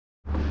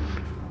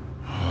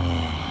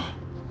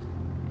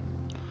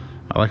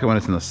I like it when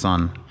it's in the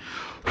sun.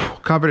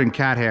 Covered in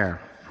cat hair.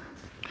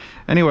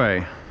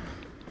 Anyway,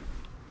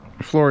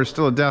 the floor is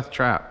still a death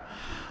trap.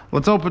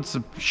 Let's open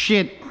some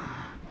shit.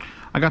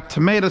 I got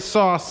tomato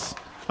sauce.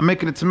 I'm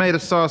making a tomato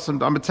sauce,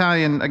 and I'm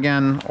Italian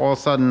again all of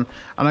a sudden.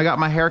 And I got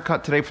my hair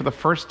cut today for the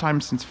first time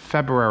since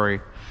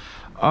February.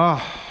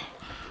 Oh,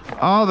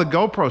 the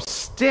GoPro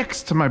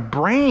sticks to my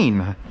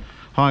brain.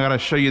 Oh, I gotta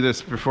show you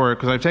this before,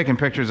 because I've taken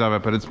pictures of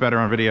it, but it's better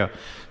on video.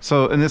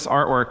 So in this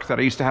artwork that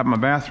I used to have in my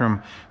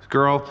bathroom,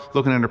 girl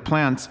looking at her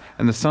plants,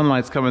 and the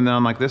sunlight's coming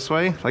down like this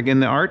way, like in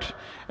the art.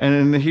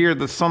 And in here,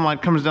 the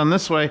sunlight comes down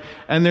this way,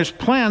 and there's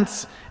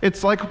plants.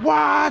 It's like,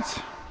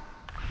 what?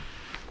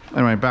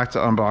 Anyway, back to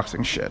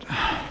unboxing shit.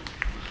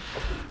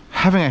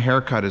 Having a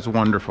haircut is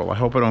wonderful. I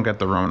hope I don't get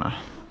the Rona.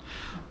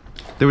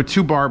 There were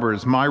two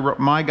barbers.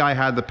 My guy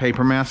had the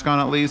paper mask on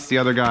at least. The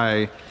other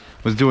guy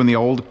was doing the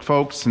old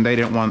folks, and they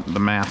didn't want the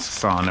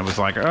masks on. It was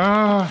like,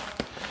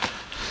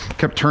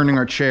 kept turning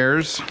our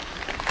chairs,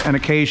 and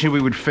occasionally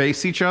we would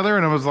face each other,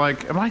 and it was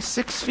like, am I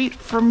 6 feet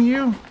from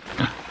you?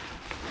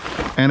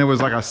 And it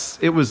was like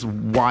it was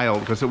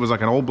wild, because it was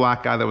like an old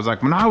black guy that was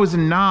like, when I was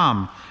in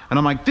Nam, and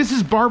I'm like, this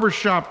is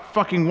barbershop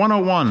fucking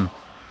 101.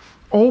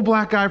 Old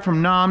black guy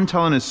from Nam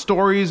telling his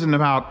stories and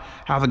about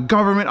how the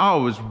government,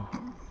 oh, it was,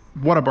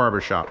 what a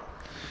barbershop.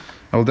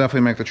 I will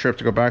definitely make the trip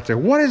to go back there.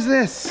 What is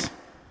this?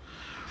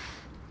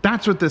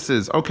 That's what this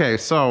is. Okay,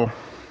 so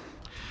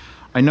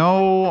I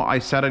know I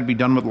said I'd be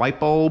done with light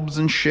bulbs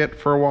and shit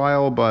for a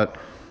while, but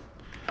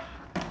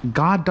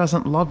God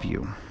doesn't love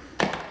you.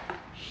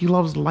 He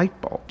loves light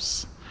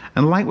bulbs.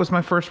 And light was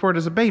my first word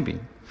as a baby.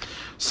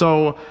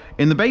 So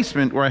in the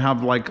basement, where I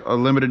have like a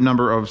limited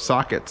number of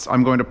sockets,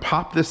 I'm going to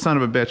pop this son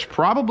of a bitch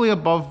probably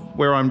above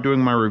where I'm doing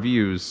my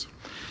reviews,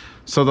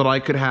 so that I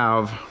could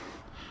have,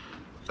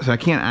 so I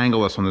can't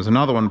angle this one. There's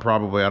another one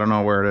probably, I don't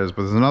know where it is,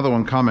 but there's another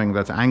one coming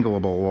that's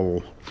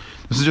angleable.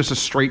 This is just a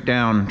straight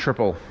down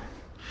triple.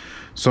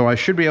 So I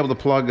should be able to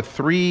plug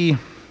 3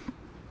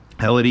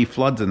 LED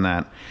floods in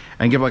that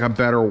and give like a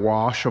better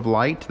wash of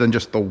light than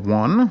just the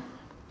one.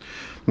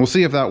 We'll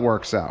see if that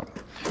works out.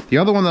 The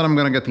other one that I'm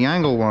going to get, the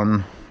angle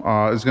one,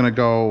 is going to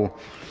go,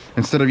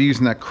 instead of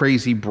using that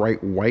crazy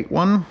bright white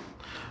one,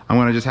 I'm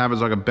going to just have it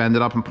so I can bend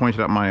it up and point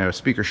it at my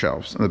speaker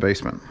shelves in the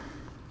basement.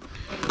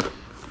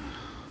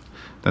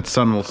 That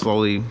sun will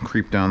slowly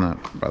creep down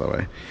that, by the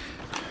way.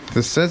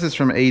 This says it's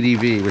from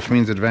ADV, which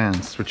means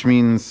advanced, which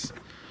means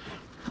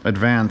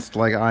advanced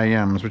like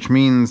IMs, which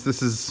means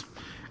this is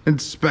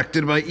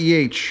inspected by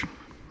EH.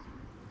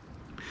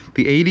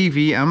 The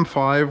ADV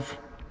M5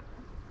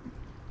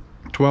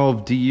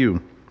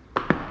 12DU.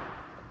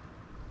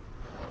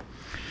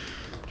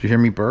 Did you hear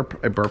me burp?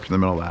 I burped in the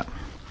middle of that.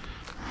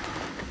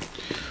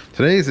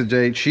 Today's the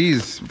day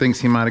Cheese thinks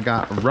he might have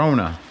got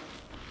Rona.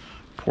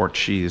 Poor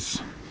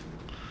Cheese.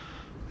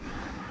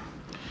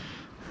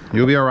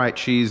 You'll be all right,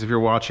 Cheese, if you're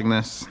watching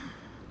this,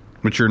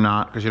 which you're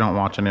not, because you don't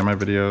watch any of my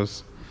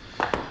videos.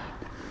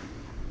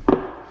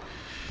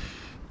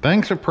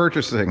 Thanks for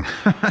purchasing.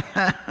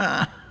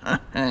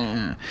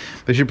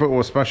 They should put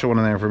a special one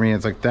in there for me.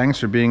 It's like, thanks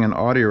for being an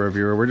audio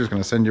reviewer. We're just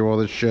going to send you all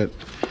this shit.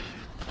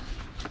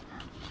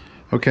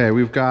 Okay,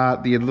 we've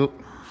got the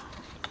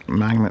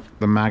magnet.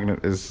 The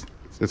magnet is,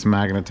 it's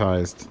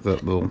magnetized.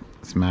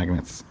 It's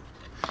magnets.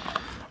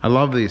 I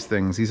love these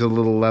things. These are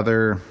little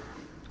leather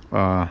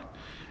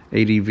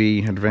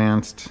ADV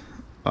advanced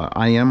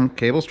IM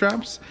cable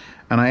straps.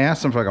 And I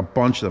asked them for like a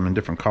bunch of them in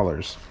different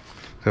colors.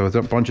 So it's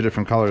a bunch of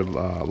different colored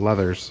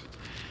leathers.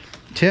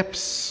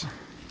 Tips.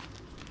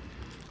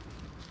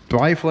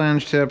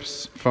 Biflange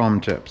tips,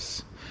 foam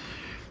tips.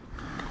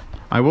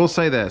 I will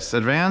say this,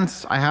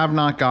 advanced, I have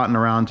not gotten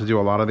around to do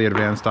a lot of the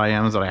advanced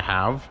IMs that I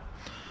have.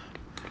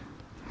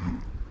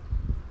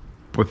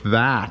 With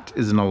that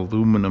is an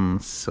aluminum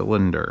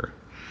cylinder.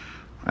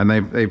 And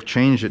they've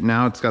changed it.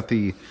 Now it's got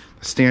the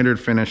standard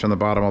finish on the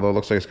bottom, although it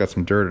looks like it's got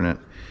some dirt in it.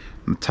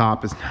 And the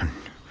top is,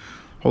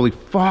 holy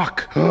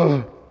fuck.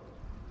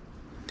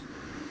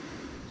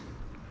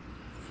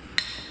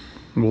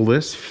 Will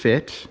this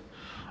fit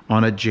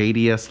on a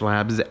JDS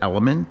Labs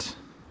Element?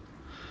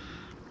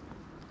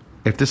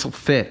 If this will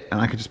fit, and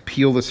I could just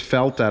peel this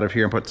felt out of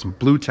here and put some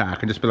blue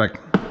tack and just be like,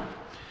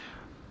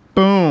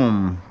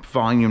 boom,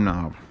 volume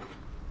knob.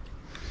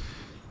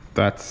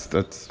 That's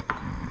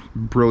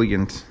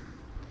brilliant.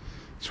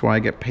 That's why I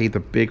get paid the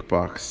big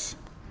bucks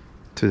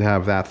to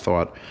have that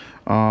thought.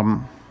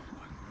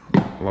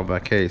 Love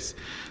that case.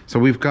 So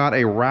we've got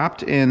a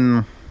wrapped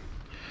in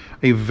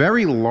a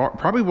very large,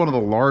 probably one of the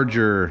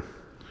larger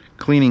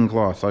cleaning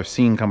cloths I've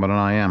seen come in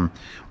an IM,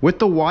 with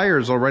the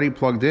wires already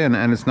plugged in,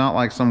 and it's not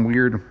like some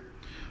weird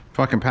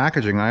fucking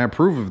packaging. I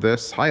approve of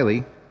this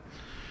highly.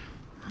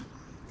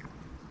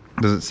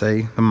 Does it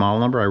say the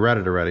model number? I read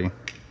it already.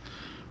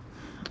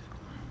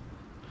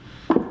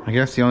 I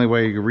guess the only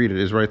way you can read it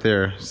is right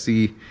there.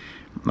 See,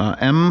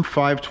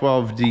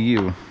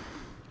 M512DU.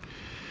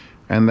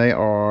 And they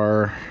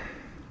are,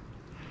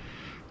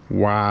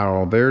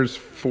 wow, there's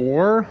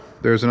 4.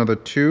 There's another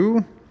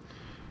 2.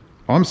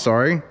 Oh, I'm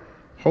sorry.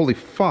 Holy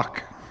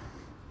fuck.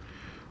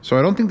 So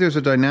I don't think there's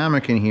a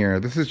dynamic in here.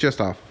 This is just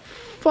a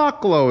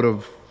fuckload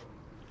of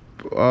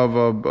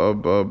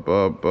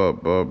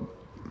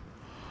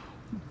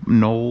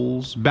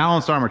knolls.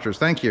 Balanced armatures.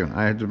 Thank you.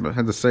 I had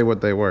to say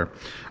what they were.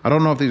 I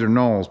don't know if these are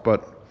knolls,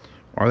 but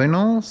are they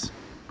knolls?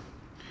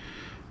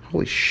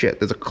 Holy shit.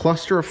 There's a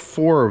cluster of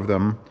 4 of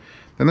them.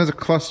 Then there's a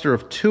cluster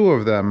of 2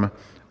 of them.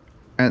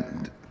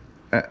 And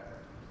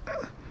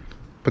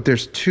but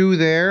there's 2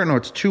 there. No,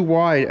 it's 2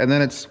 wide, and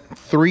then it's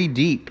 3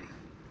 deep.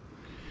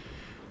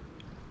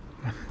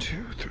 1,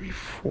 2, 3,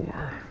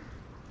 4.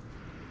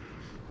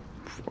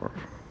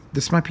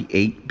 This might be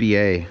 8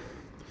 BA.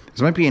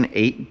 This might be an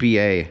 8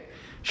 BA.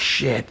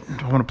 Shit.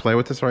 Do I want to play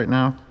with this right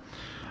now?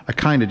 I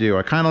kind of do.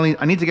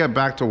 I need to get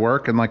back to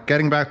work, and like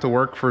getting back to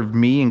work for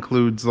me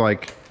includes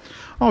like,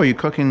 oh, you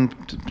cooking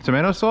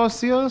tomato sauce,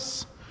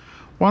 Cios?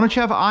 Why don't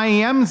you have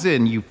IEMs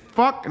in, you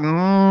fuck?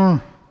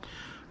 Do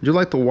you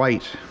like the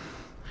white?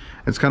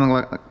 It's kind of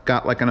like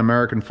got like an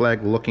American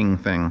flag looking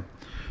thing.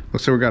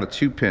 Looks like we got a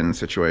 2-pin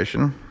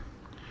situation.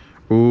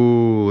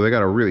 Ooh, they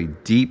got a really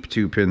deep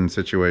 2-pin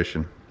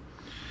situation.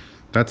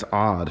 That's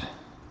odd.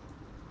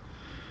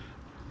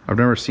 I've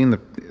never seen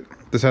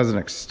this has an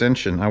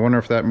extension. I wonder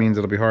if that means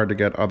it'll be hard to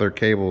get other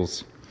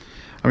cables.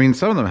 I mean,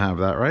 some of them have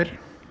that, right?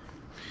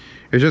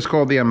 It's just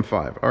called the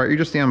M5. All right, you're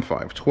just the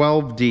M5.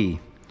 12D.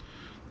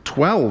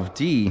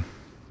 12D?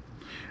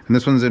 And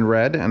this one's in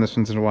red and this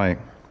one's in white.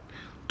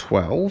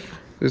 12?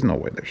 There's no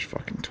way there's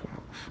fucking 12.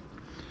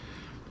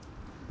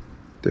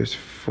 There's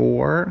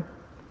 4,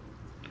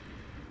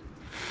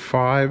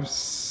 5,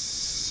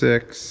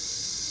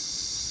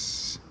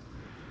 6,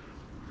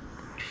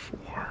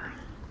 4.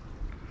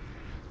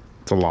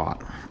 It's a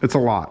lot. It's a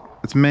lot.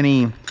 It's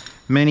many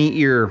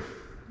ear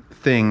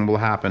thing will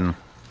happen.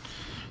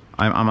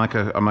 I'm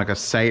like a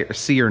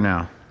seer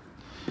now.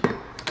 I'm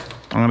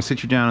gonna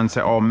sit you down and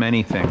say, oh,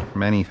 many thing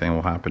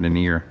will happen in a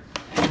year.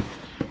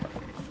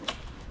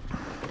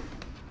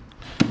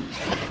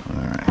 All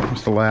right,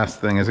 what's the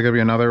last thing? Is it gonna be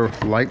another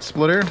light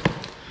splitter?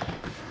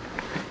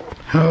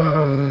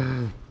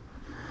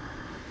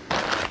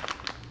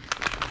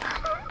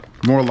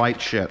 More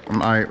light shit.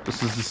 I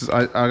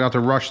got to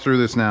rush through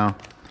this now.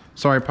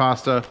 Sorry,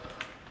 pasta.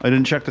 I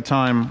didn't check the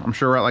time. I'm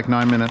sure we're at like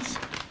 9 minutes.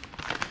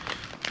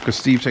 Because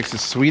Steve takes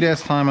his sweet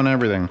ass time on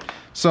everything.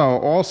 So,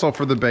 also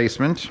for the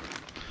basement,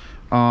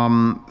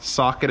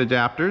 socket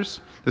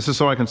adapters. This is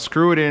so I can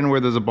screw it in where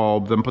there's a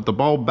bulb, then put the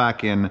bulb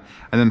back in,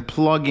 and then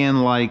plug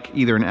in like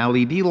either an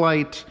LED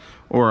light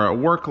or a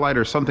work light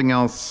or something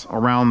else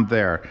around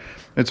there.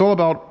 It's all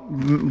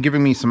about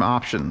giving me some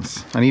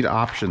options. I need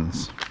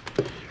options.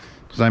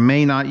 Because I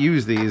may not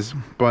use these,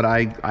 but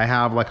I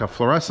have like a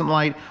fluorescent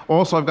light.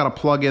 Also, I've got to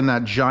plug in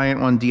that giant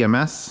one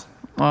DMS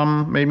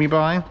made me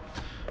buy.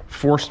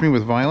 Forced me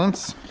with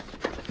violence.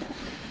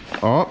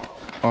 Oh,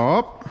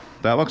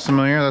 that looks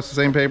familiar. That's the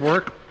same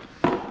paperwork.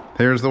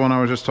 Here's the one I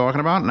was just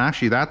talking about. And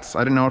actually, I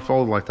didn't know it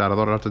folded like that. I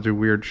thought I'd have to do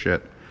weird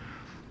shit.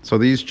 So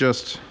these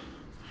just,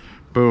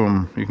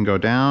 boom. You can go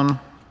down,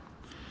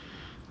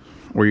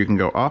 or you can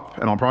go up.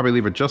 And I'll probably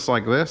leave it just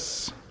like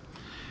this.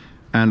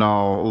 And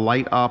I'll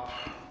light up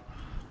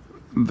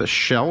the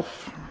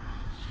shelf,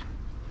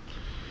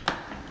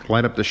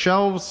 light up the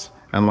shelves,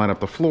 and light up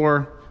the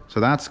floor.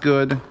 So that's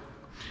good.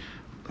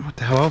 What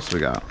the hell else we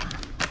got?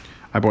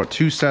 I bought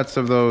 2 sets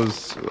of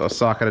those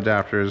socket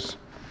adapters.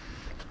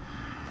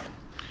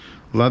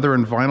 Leather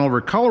and vinyl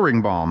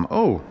recoloring balm.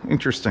 Oh,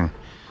 interesting.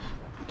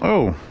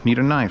 Oh, need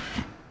a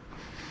knife.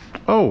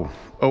 Oh.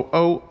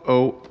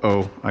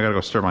 I gotta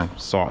go stir my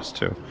sauce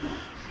too.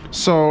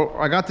 So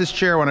I got this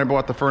chair when I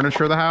bought the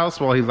furniture of the house.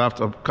 Well, he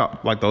left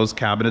like those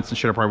cabinets and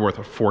shit are probably worth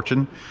a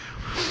fortune.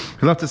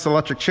 He left this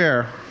electric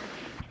chair.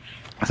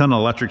 It's not an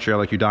electric chair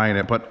like you die in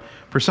it, but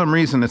for some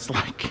reason it's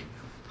like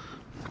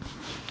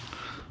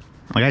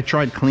I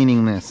tried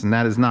cleaning this and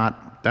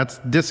that's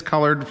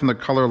discolored from the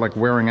color like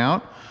wearing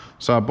out.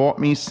 So I bought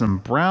me some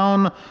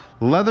brown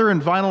leather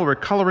and vinyl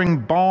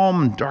recoloring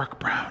balm, dark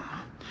brown.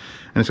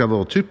 And it's got a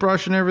little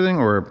toothbrush and everything,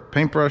 or a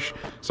paintbrush.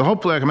 So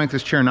hopefully I can make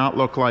this chair not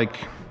look like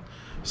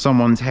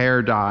someone's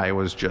hair dye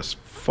was just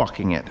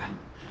fucking it.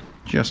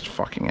 Just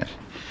fucking it.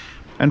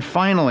 And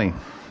finally,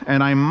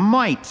 and I'll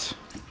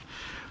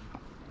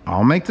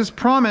make this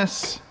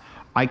promise.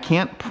 I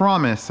can't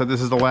promise that this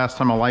is the last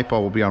time a light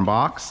bulb will be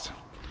unboxed.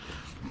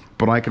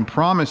 But I can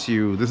promise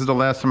you this is the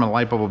last time a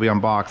light bulb will be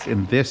unboxed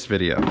in this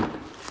video.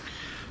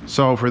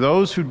 So for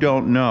those who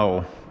don't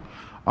know,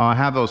 I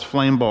have those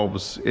flame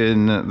bulbs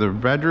in the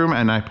bedroom,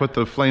 and I put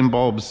the flame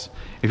bulbs,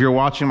 if you're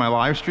watching my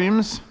live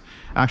streams,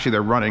 actually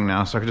they're running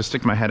now, so I can just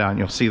stick my head out and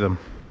you'll see them.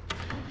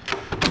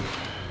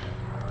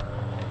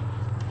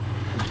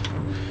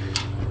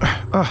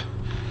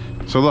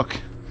 So look,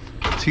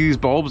 see these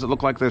bulbs that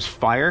look like there's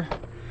fire?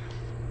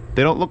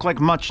 They don't look like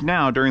much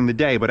now during the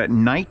day, but at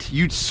night,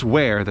 you'd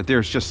swear that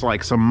there's just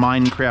like some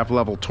Minecraft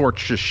level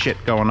torch just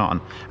shit going on.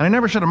 And I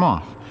never shut them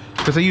off,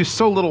 because they use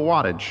so little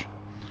wattage.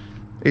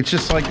 It's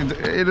just like,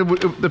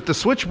 if the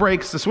switch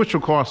breaks, the switch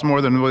will cost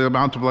more than the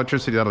amount of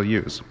electricity that'll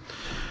use.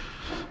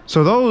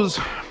 So those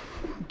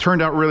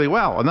turned out really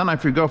well. And then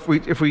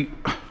if we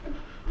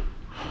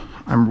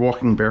I'm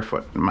walking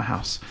barefoot in my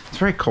house. It's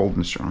very cold in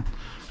this room.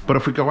 But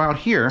if we go out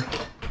here,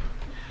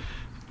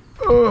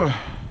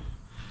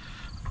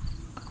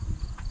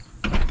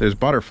 there's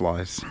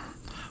butterflies,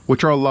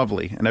 which are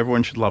lovely, and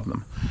everyone should love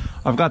them.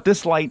 I've got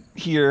this light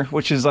here,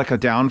 which is like a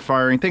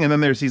down-firing thing, and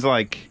then there's these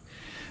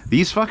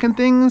fucking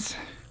things,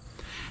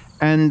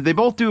 and they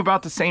both do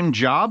about the same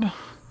job.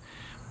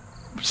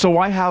 So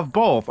I have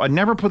both. I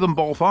never put them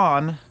both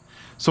on.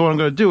 So what I'm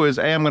gonna do is,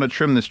 A, I'm gonna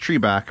trim this tree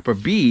back,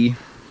 but B,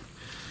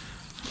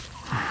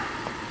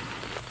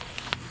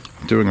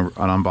 doing an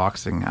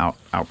unboxing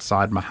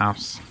outside my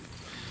house.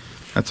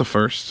 That's a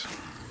first,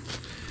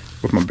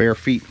 with my bare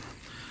feet.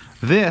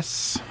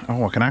 This,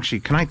 oh, can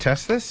I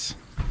test this?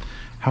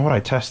 How would I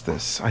test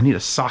this? I need a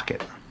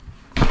socket.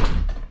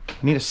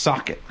 I need a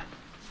socket.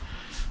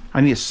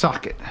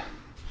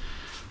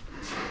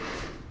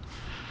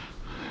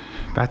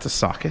 That's a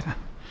socket.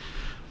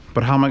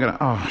 But how am I gonna,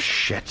 oh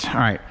shit. All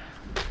right,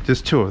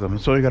 there's two of them.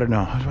 That's all you gotta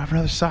know. Do I have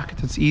another socket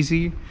that's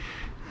easy?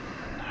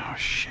 Oh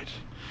shit.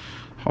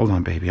 Hold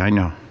on, baby, I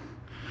know.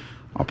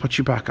 I'll put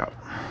you back up.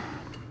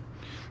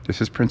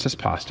 This is Princess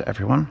Pasta,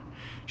 everyone.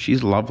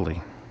 She's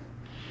lovely.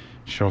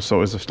 She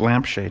also is a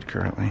lampshade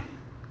currently.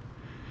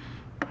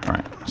 All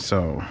right,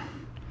 so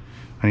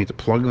I need to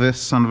plug this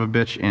son of a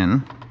bitch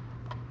in,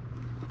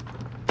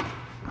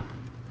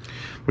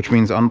 which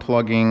means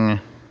unplugging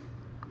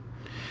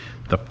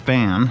the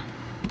fan.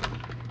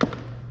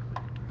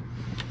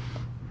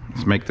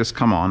 Let's make this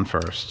come on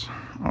first.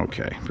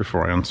 Okay,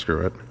 before I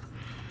unscrew it.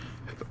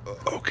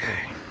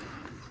 Okay.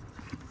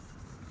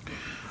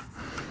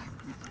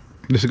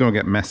 This is gonna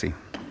get messy.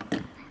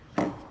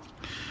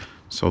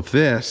 So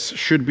this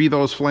should be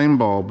those flame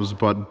bulbs,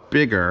 but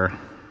bigger.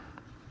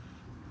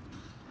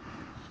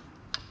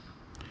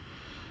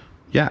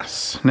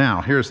 Yes.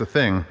 Now, here's the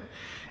thing.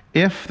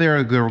 If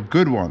they're the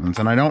good ones,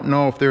 and I don't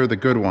know if they're the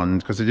good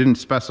ones because it didn't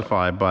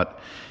specify, but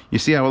you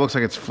see how it looks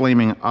like it's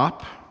flaming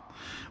up?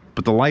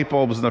 But the light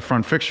bulbs in the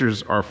front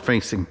fixtures are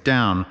facing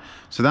down.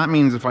 So that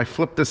means if I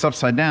flip this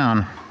upside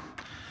down,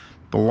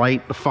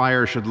 the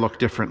fire should look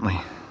differently.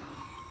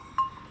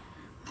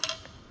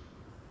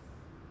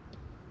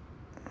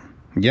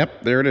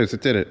 Yep, there it is,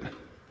 it did it.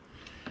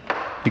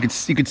 You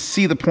could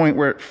see the point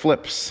where it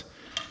flips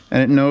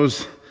and it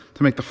knows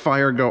to make the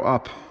fire go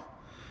up.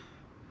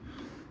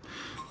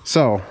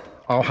 So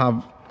I'll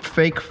have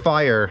fake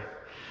fire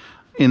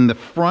in the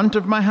front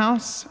of my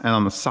house and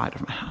on the side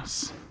of my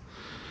house.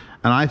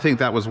 And I think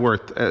that was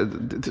worth,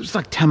 it was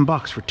like 10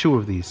 bucks for two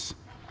of these.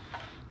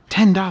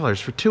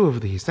 $10 for two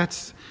of these.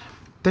 That's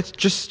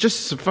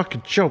just a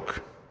fucking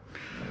joke.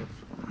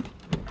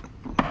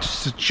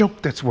 Just a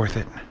joke that's worth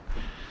it.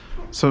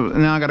 So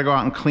now I gotta go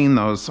out and clean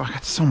those. So I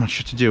got so much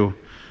shit to do.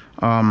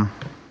 Might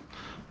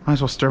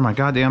as well stir my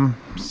goddamn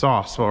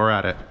sauce while we're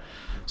at it.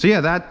 So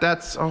yeah,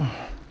 that's, oh.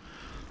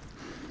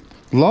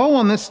 Low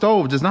on this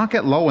stove does not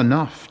get low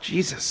enough.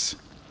 Jesus.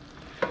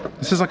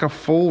 This is like a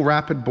full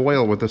rapid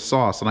boil with the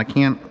sauce, and I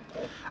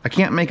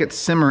can't make it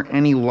simmer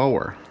any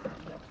lower.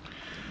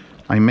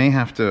 I may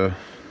have to,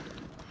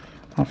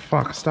 oh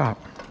fuck, stop.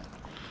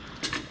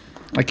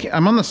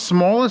 I'm on the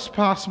smallest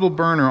possible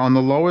burner on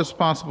the lowest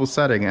possible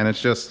setting, and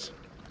it's just,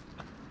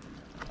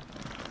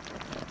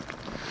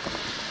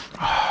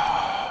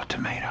 oh,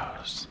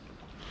 tomatoes.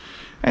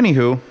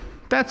 Anywho,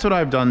 that's what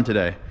I've done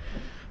today.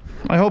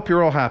 I hope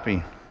you're all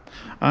happy.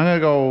 I'm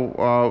gonna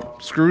go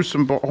screw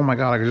some, oh my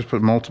God, I could just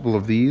put multiple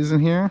of these in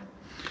here.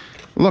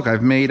 Look,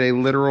 I've made a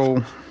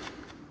literal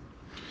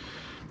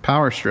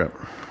power strip.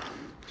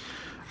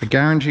 I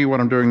guarantee what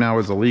I'm doing now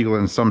is illegal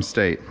in some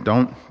state.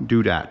 Don't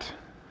do that.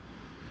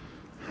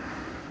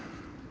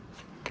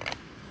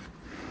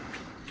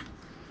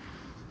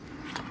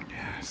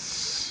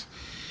 Yes.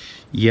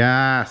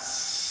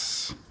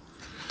 Yes.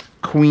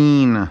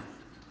 Queen.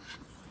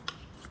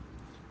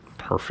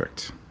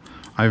 Perfect.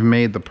 I've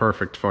made the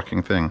perfect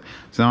fucking thing.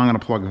 So now I'm gonna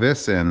plug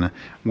this in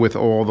with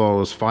all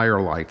those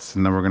fire lights,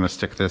 and then we're gonna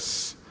stick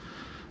this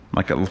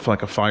like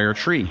a fire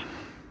tree.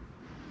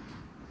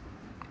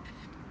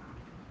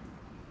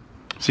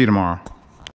 See you tomorrow.